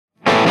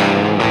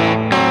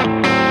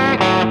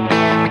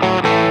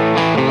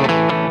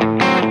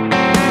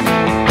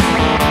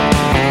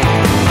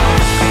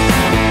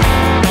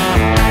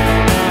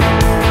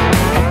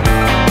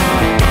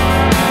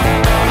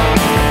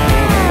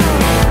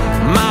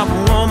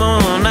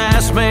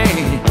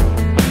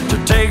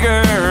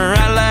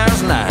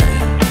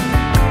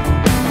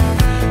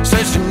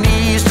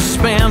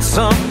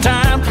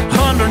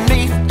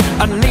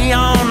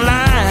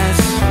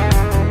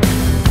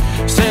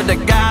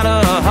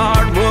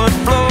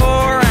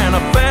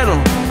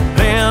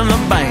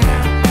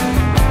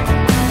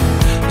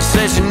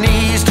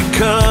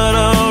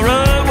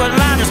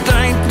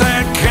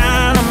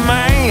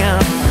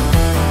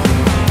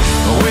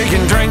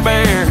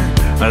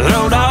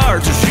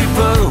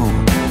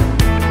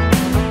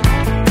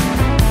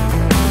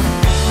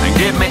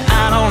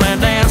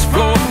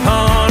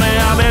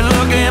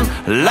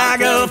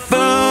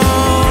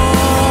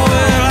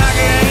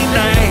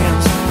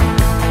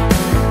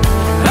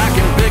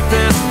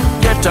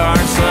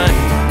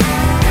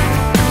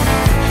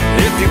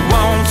you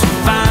want some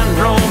fine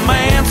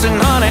romance, and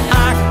honey,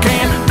 I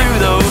can do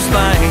those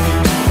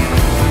things.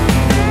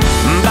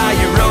 Buy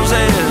you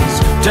roses,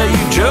 tell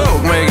you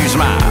joke, make you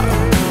smile,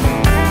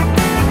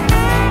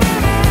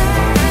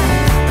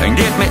 and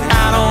get me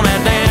out on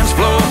that dance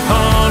floor,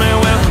 honey.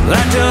 Well,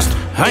 that just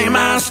ain't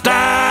my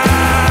style.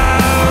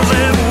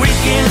 And we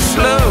can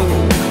slow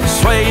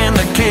sway in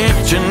the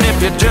kitchen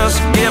if you just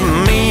give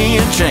me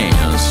a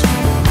chance.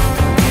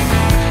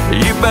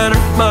 You better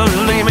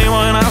believe me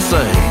when I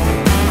say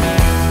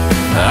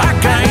I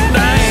can't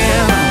dance.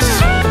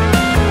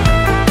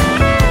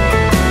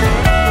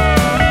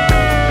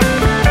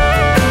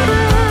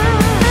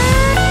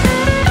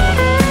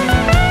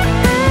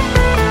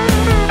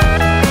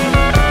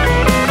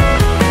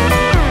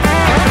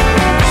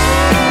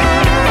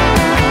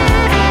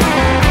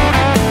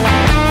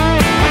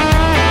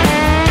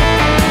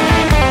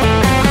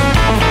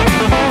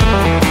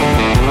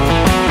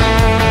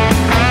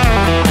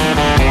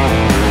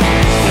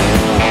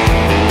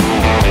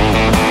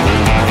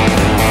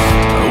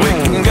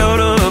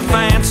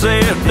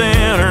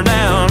 Dinner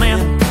down in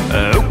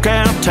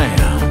Oaktown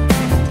town.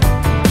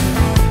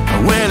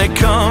 When it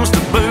comes to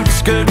boot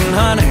scooting,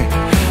 honey,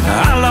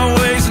 I'll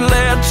always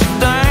let you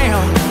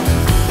down.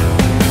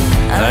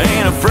 I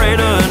ain't afraid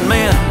to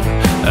admit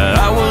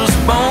I was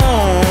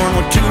born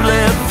with 2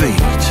 left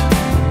feet,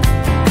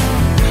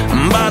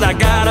 but I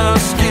got a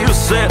skill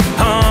set,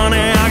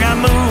 honey. I got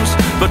moves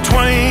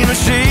between the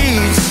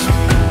sheets.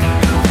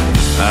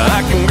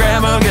 I can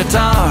grab a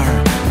guitar,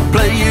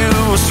 play you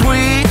a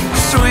sweet,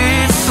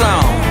 sweet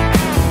song.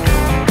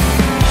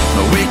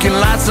 We can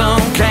light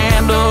some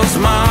candles,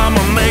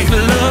 mama, make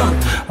love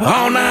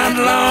all night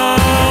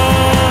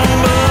long.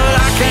 But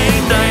I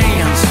can't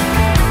dance.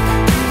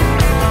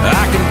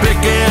 I can pick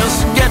his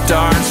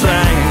guitar and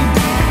sing.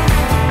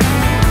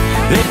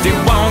 If you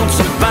want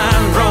some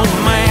fine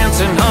romance,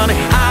 and honey,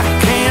 I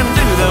can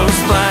do those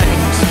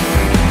things.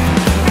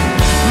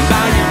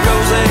 Buy you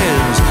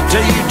roses,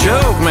 tell you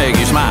joke, make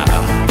you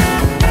smile,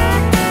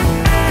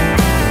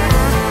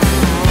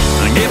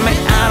 get me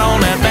out on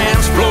that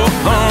dance floor,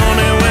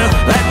 honey. Well,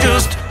 that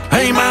just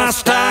ain't my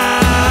style.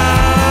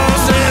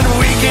 Said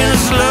we can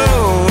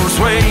slow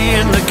sway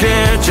in the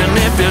kitchen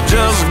if you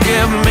just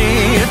give me